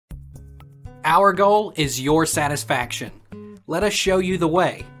Our goal is your satisfaction. Let us show you the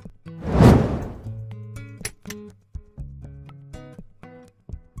way.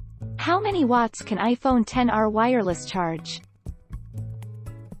 How many watts can iPhone XR wireless charge?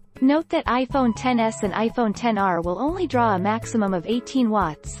 Note that iPhone XS and iPhone XR will only draw a maximum of 18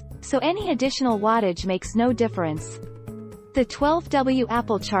 watts, so any additional wattage makes no difference. The 12W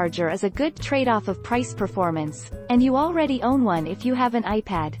Apple charger is a good trade-off of price performance, and you already own one if you have an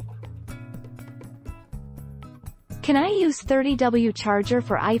iPad. Can I use 30W charger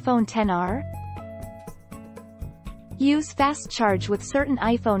for iPhone XR? Use fast charge with certain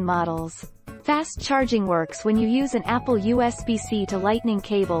iPhone models. Fast charging works when you use an Apple USB-C to Lightning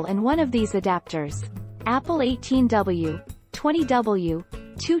cable and one of these adapters. Apple 18W, 20W,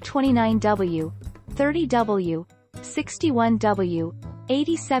 229W, 30W, 61W,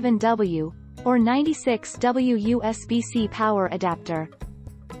 87W, or 96W USB-C power adapter.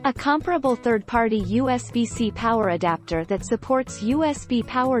 A comparable third-party USB-C power adapter that supports USB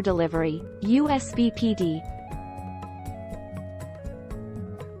power delivery, USB PD.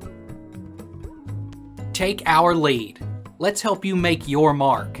 Take our lead. Let's help you make your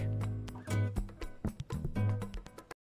mark.